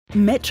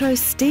Metro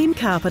Steam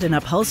Carpet and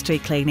Upholstery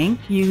Cleaning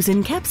use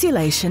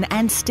encapsulation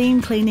and steam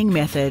cleaning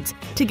methods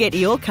to get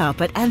your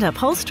carpet and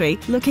upholstery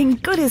looking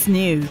good as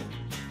new.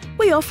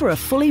 We offer a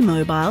fully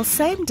mobile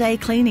same-day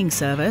cleaning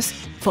service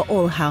for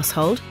all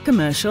household,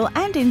 commercial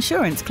and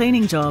insurance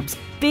cleaning jobs,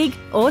 big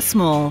or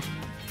small.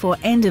 For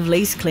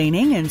end-of-lease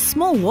cleaning and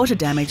small water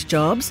damage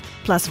jobs,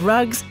 plus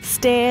rugs,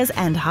 stairs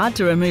and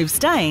hard-to-remove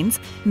stains,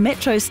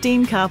 Metro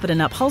Steam Carpet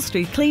and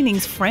Upholstery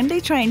Cleaning's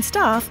friendly trained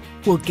staff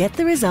will get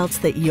the results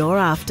that you're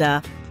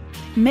after.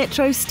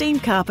 Metro Steam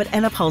Carpet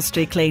and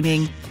Upholstery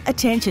Cleaning.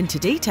 Attention to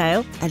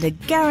detail and a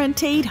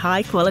guaranteed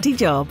high-quality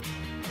job.